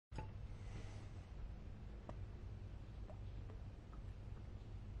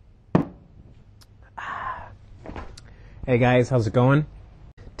Hey guys, how's it going?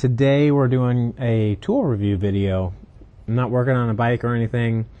 Today we're doing a tool review video. I'm not working on a bike or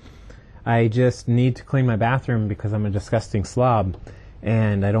anything. I just need to clean my bathroom because I'm a disgusting slob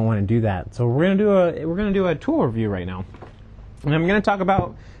and I don't want to do that. So we're gonna do a tool review right now. And I'm gonna talk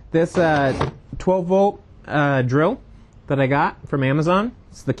about this 12 volt drill that I got from Amazon.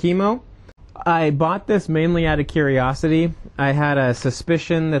 It's the Kimo. I bought this mainly out of curiosity. I had a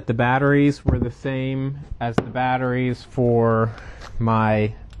suspicion that the batteries were the same as the batteries for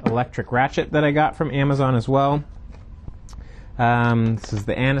my electric ratchet that I got from Amazon as well. This is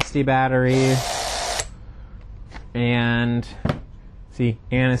the Anasty battery. And see,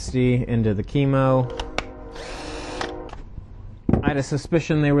 Anasty into the Kimo. I had a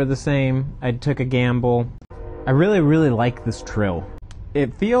suspicion they were the same. I took a gamble. I really like this drill.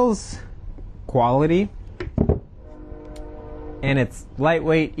 It feels quality and it's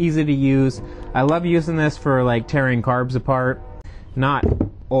lightweight, easy to use. I love using this for like tearing carbs apart, not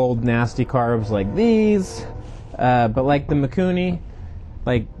old nasty carbs like these, but like the Mikuni,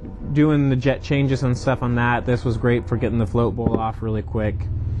 like doing the jet changes and stuff on that. This was great for getting the float bowl off really quick.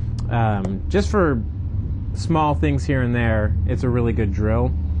 Just for small things here and there, it's a really good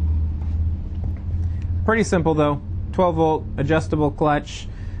drill. Pretty simple though. 12 volt adjustable clutch,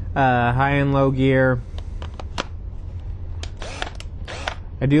 high and low gear.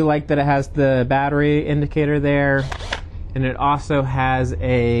 I do like that it has the battery indicator there, and it also has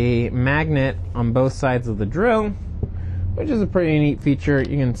a magnet on both sides of the drill, which is a pretty neat feature.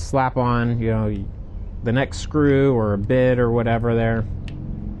 You can slap on, you know, the next screw or a bit or whatever there.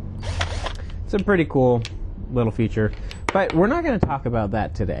 It's a pretty cool little feature, but we're not going to talk about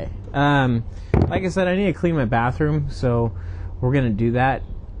that today. Like I said, I need to clean my bathroom, so we're going to do that,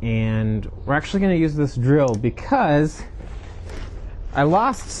 and we're actually going to use this drill because I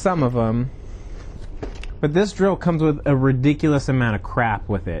lost some of them, but this drill comes with a ridiculous amount of crap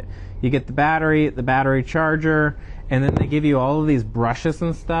with it. You get the battery charger, and then they give you all of these brushes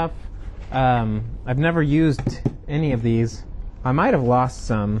and stuff. I've never used any of these. I might have lost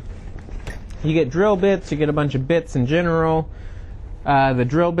some. You get drill bits, you get a bunch of bits in general. The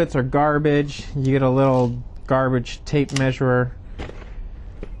drill bits are garbage. You get a little garbage tape measurer.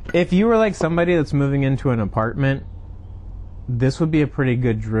 If you were like somebody that's moving into an apartment, this would be a pretty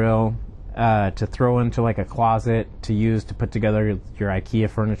good drill to throw into like a closet to use to put together your IKEA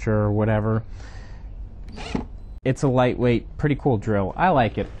furniture or whatever. It's a lightweight, pretty cool drill. I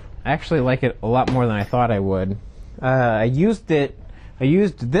like it. I actually like it a lot more than I thought I would. I used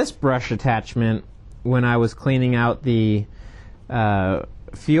this brush attachment when I was cleaning out the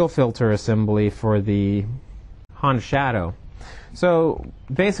fuel filter assembly for the Honda Shadow. So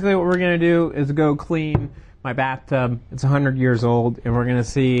basically what we're going to do is go clean my bathtub. It's 100 years old, and we're going to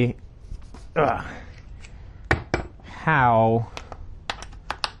see how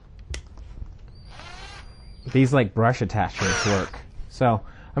these like brush attachments work. So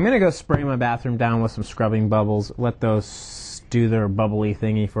I'm going to go spray my bathroom down with some scrubbing bubbles, let those do their bubbly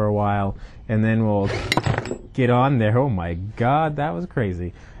thingy for a while, and then we'll get on there. Oh my god, that was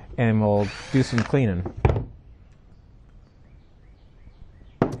crazy. And we'll do some cleaning.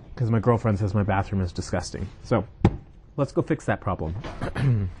 Because my girlfriend says my bathroom is disgusting. So let's go fix that problem.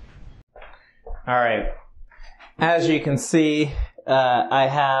 Alright. As you can see, I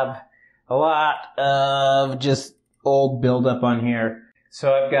have a lot of just old buildup on here.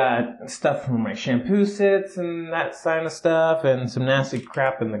 So I've got stuff from my shampoo sits and that kind of stuff, and some nasty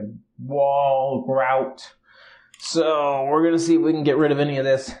crap in the wall grout. So we're going to see if we can get rid of any of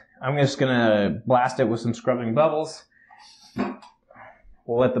this. I'm just going to blast it with some scrubbing bubbles.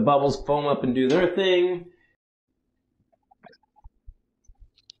 We'll let the bubbles foam up and do their thing.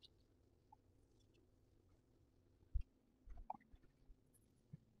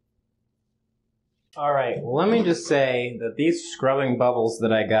 Alright, well, let me just say that these scrubbing bubbles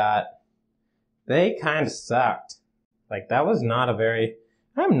that I got, they kind of sucked. Like, that was not a very...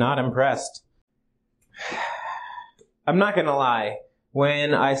 I'm not impressed. I'm not gonna lie.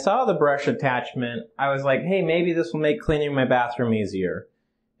 When I saw the brush attachment, I was like, hey, maybe this will make cleaning my bathroom easier.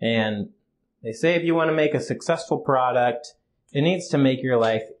 And they say if you want to make a successful product, it needs to make your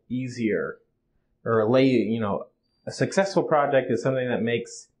life easier. Or, a successful project is something that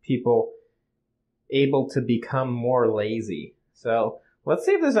makes people able to become more lazy. So let's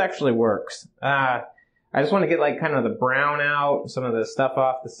see if this actually works. I just want to get like kind of the brown out, some of the stuff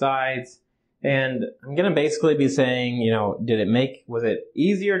off the sides. And I'm going to basically be saying, was it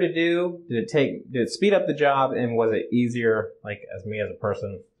easier to do? Did it speed up the job? And was it easier, like, as me as a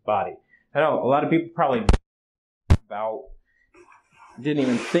person's body? I know a lot of people probably didn't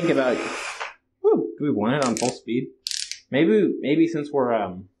even think about, do we want it on full speed? Maybe since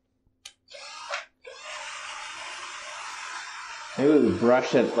we're maybe we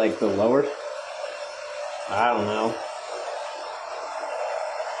brush it like the lower. I don't know.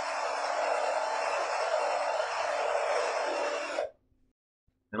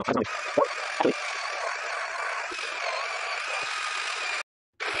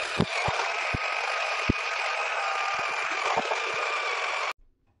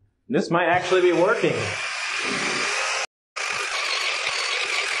 This might actually be working.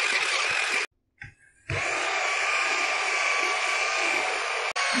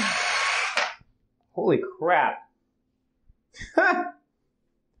 Holy crap.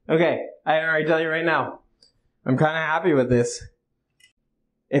 Okay, I already tell you right now, I'm kind of happy with this.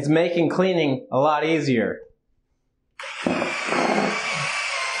 It's making cleaning a lot easier.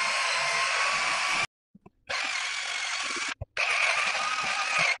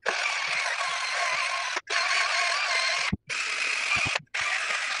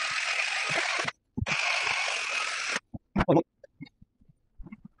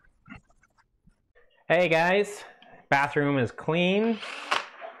 Hey guys, bathroom is clean.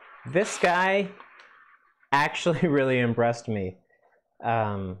 This guy actually really impressed me.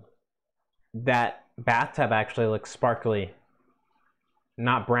 That bathtub actually looks sparkly,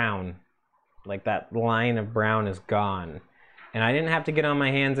 not brown. Like that line of brown is gone. And I didn't have to get on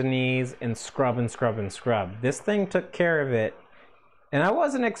my hands and knees and scrub and scrub and scrub. This thing took care of it. And I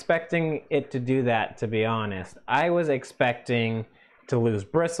wasn't expecting it to do that, to be honest. I was expecting to lose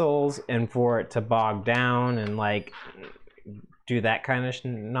bristles and for it to bog down and like do that kind of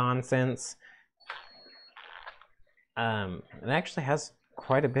nonsense. It actually has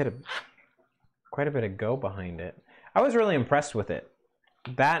quite a bit of go behind it. I was really impressed with it.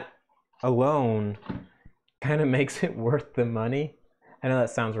 That alone kind of makes it worth the money. I know that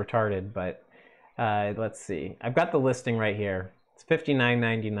sounds retarded, but let's see. I've got the listing right here. It's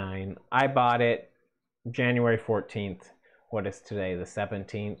 $59.99. I bought it January 14th. What is today? The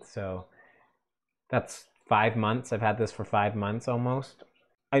 17th. So that's 5 months. I've had this for 5 months almost.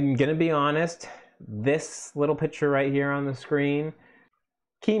 I'm gonna be honest. This little picture right here on the screen,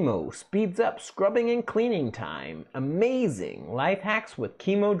 Kimo speeds up scrubbing and cleaning time. Amazing life hacks with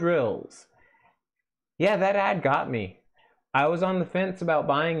Kimo drills. Yeah, that ad got me. I was on the fence about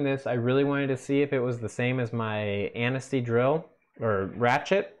buying this. I really wanted to see if it was the same as my Anasty drill or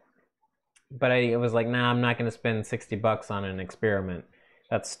ratchet. But I was like, nah, I'm not going to spend 60 bucks on an experiment.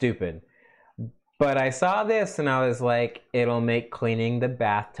 That's stupid. But I saw this and I was like, it'll make cleaning the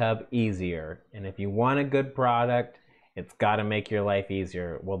bathtub easier. And if you want a good product, it's got to make your life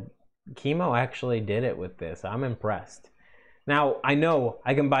easier. Well, Kimo actually did it with this. I'm impressed. Now, I know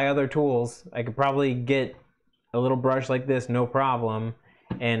I can buy other tools. I could probably get a little brush like this, no problem,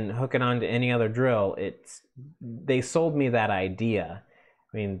 and hook it onto any other drill. They sold me that idea.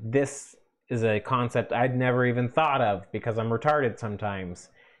 I mean, this is a concept I'd never even thought of because I'm retarded sometimes.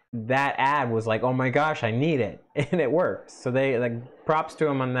 That ad was like, oh my gosh, I need it, and it worked. So they like props to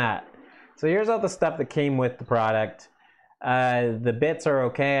them on that. So here's all the stuff that came with the product. The bits are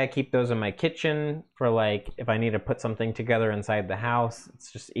okay. I keep those in my kitchen for like if I need to put something together inside the house.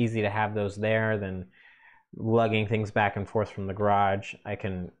 It's just easy to have those there than lugging things back and forth from the garage. I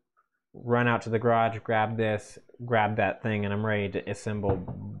can run out to the garage, grab this, grab that thing, and I'm ready to assemble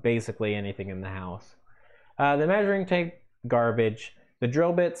basically anything in the house. The measuring tape, garbage. The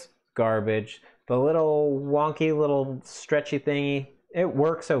drill bits, garbage. The little wonky little stretchy thingy, it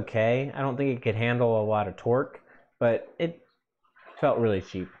works okay. I don't think it could handle a lot of torque, but it felt really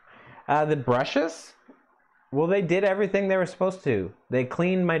cheap. The brushes, well, they did everything they were supposed to. They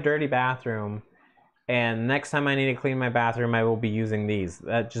cleaned my dirty bathroom, and next time I need to clean my bathroom, I will be using these.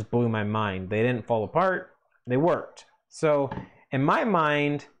 That just blew my mind. They didn't fall apart. They worked. So in my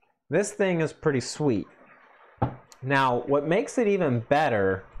mind, this thing is pretty sweet. Now, what makes it even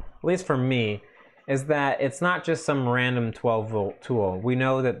better, at least for me, is that it's not just some random 12-volt tool. We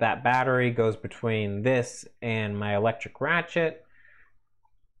know that that battery goes between this and my electric ratchet.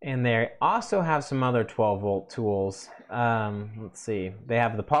 And they also have some other 12-volt tools. Let's see. They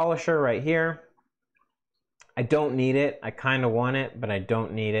have the polisher right here. I don't need it. I kind of want it, but I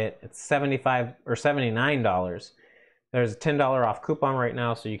don't need it. It's $75 or $79. There's a $10 off coupon right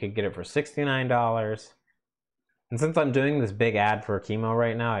now, so you could get it for $69. And since I'm doing this big ad for Kimo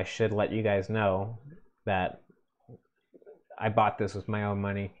right now, I should let you guys know that I bought this with my own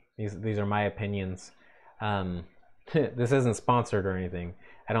money. These are my opinions. This isn't sponsored or anything.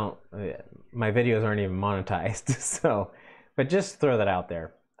 My videos aren't even monetized, so, but just throw that out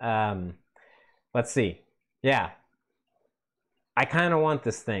there. Let's see. Yeah, I kind of want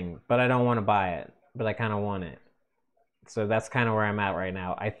this thing, but I don't want to buy it, but I kind of want it. So that's kind of where I'm at right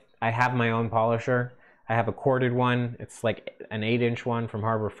now. I have my own polisher. I have a corded one. It's like an 8-inch one from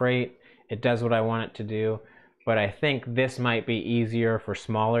Harbor Freight. It does what I want it to do. But I think this might be easier for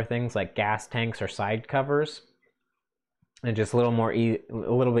smaller things like gas tanks or side covers, and just a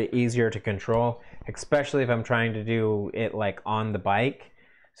little bit easier to control, especially if I'm trying to do it like on the bike.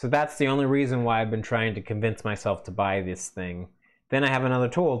 So that's the only reason why I've been trying to convince myself to buy this thing. Then I have another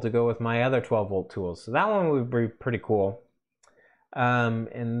tool to go with my other 12-volt tools. So that one would be pretty cool.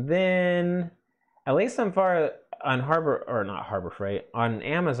 And then, at least on on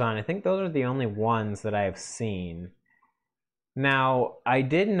Amazon, I think those are the only ones that I've seen. Now, I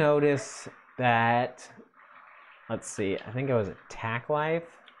did notice that, let's see, I think it was a Tack Life.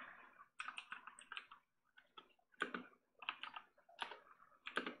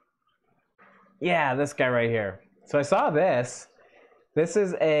 Yeah, this guy right here. So I saw this. This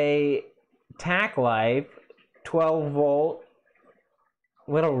is a Tack Life 12-volt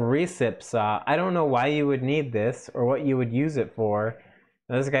little recip saw. I don't know why you would need this or what you would use it for.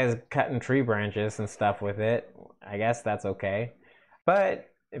 This guy's cutting tree branches and stuff with it. I guess that's okay. But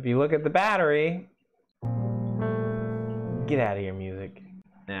if you look at the battery, get out of here, music.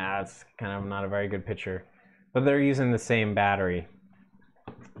 Nah, that's kind of not a very good picture. But they're using the same battery.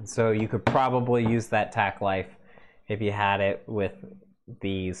 So you could probably use that Tack Life if you had it with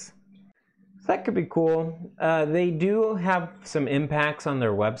these. So that could be cool. They do have some impacts on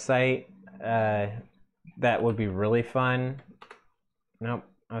their website that would be really fun. Nope,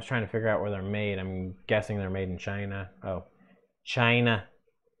 I was trying to figure out where they're made. I'm guessing they're made in China. Oh, China.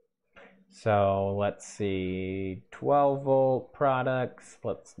 So let's see, 12-volt products.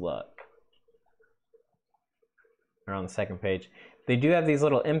 Let's look. They're on the second page. They do have these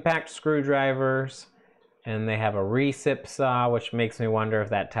little impact screwdrivers, and they have a recip saw, which makes me wonder if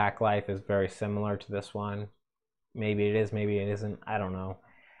that Tack Life is very similar to this one. Maybe it is, maybe it isn't, I don't know.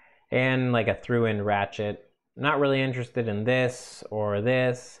 And like a through-in ratchet. Not really interested in this or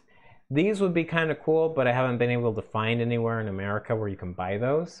this. These would be kind of cool, but I haven't been able to find anywhere in America where you can buy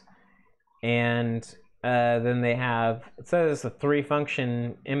those. And then they have, it says a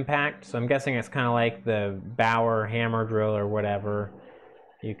 3-function impact, so I'm guessing it's kind of like the Bauer hammer drill or whatever.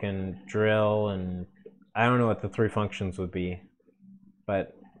 You can drill, and I don't know what the 3 functions would be,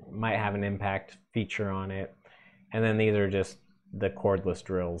 but might have an impact feature on it. And then these are just the cordless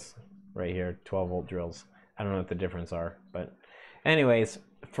drills right here, 12-volt drills. I don't know what the difference are, but anyways,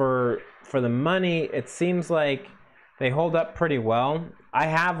 for the money, it seems like they hold up pretty well. I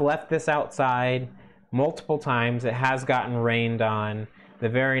have left this outside multiple times. It has gotten rained on. The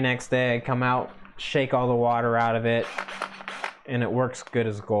very next day I come out, shake all the water out of it, and it works good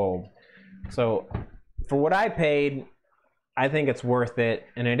as gold. So for what I paid, I think it's worth it.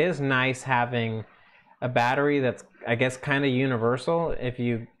 And it is nice having a battery that's, I guess, kind of universal. If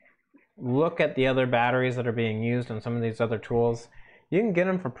you look at the other batteries that are being used on some of these other tools, you can get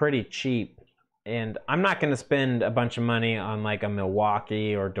them for pretty cheap. And I'm not going to spend a bunch of money on like a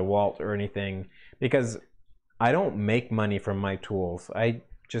Milwaukee or DeWalt or anything, because I don't make money from my tools. I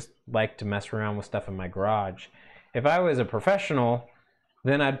just like to mess around with stuff in my garage. If I was a professional,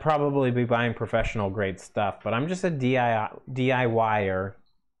 then I'd probably be buying professional grade stuff, but I'm just a DIYer,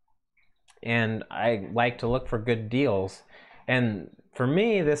 and I like to look for good deals. And for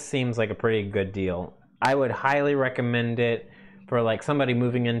me, this seems like a pretty good deal. I would highly recommend it for like somebody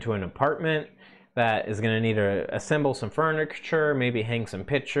moving into an apartment that is going to need to assemble some furniture, maybe hang some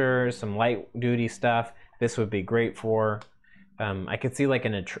pictures, some light duty stuff. This would be great for. I could see like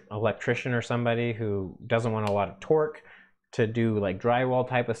an electrician or somebody who doesn't want a lot of torque to do like drywall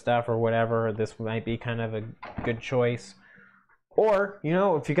type of stuff or whatever. This might be kind of a good choice. Or, you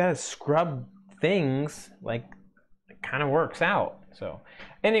know, if you got to scrub things, like, it kind of works out. So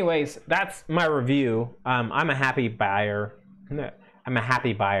anyways, that's my review. I'm a happy buyer. I'm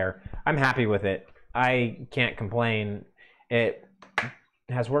happy with it. I can't complain. It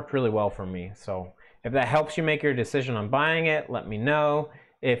has worked really well for me. So if that helps you make your decision on buying it, let me know.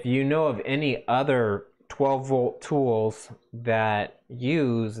 If you know of any other 12-volt tools that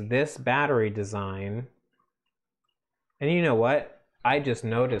use this battery design, and you know what? I just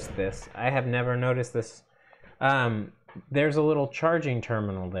noticed this. I have never noticed this. There's a little charging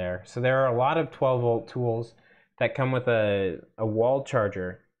terminal there. So there are a lot of 12-volt tools that come with a wall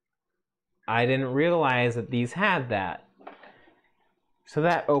charger. I didn't realize that these had that. So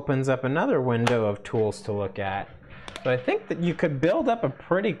that opens up another window of tools to look at. So I think that you could build up a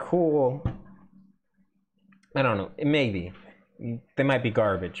pretty cool, I don't know, maybe. They might be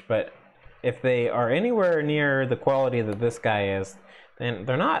garbage, but if they are anywhere near the quality that this guy is, then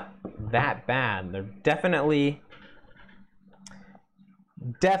they're not that bad. They're definitely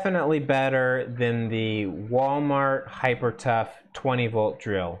definitely better than the Walmart Hyper Tough 20 volt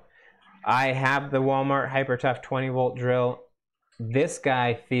drill. I have the Walmart Hyper Tough 20 volt drill. This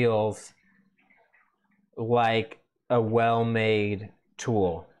guy feels like a well-made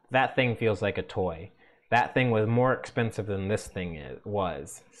tool. That thing feels like a toy. That thing was more expensive than this thing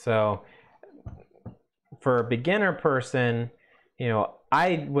was. So for a beginner person, you know,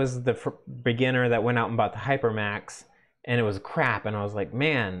 I was the beginner that went out and bought the Hypermax, and it was crap, and I was like,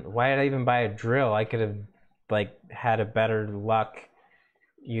 man, why did I even buy a drill? I could have like had a better luck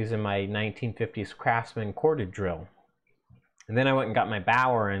using my 1950s Craftsman corded drill. And then I went and got my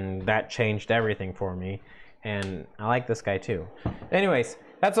Bauer, and that changed everything for me. And I like this guy too. Anyways,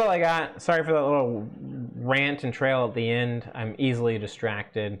 that's all I got. Sorry for that little rant and trail at the end. I'm easily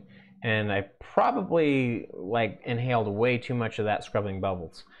distracted, and I probably like inhaled way too much of that scrubbing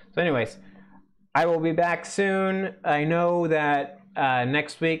bubbles. So anyways, I will be back soon. I know that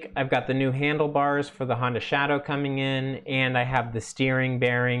next week I've got the new handlebars for the Honda Shadow coming in, and I have the steering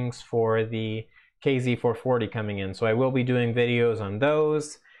bearings for the KZ440 coming in. So I will be doing videos on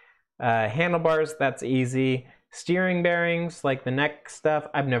those. Handlebars, that's easy. Steering bearings, like the neck stuff,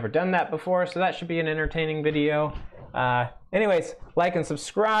 I've never done that before, so that should be an entertaining video. Anyways, like and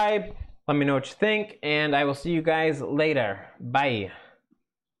subscribe. Let me know what you think, and I will see you guys later. Bye.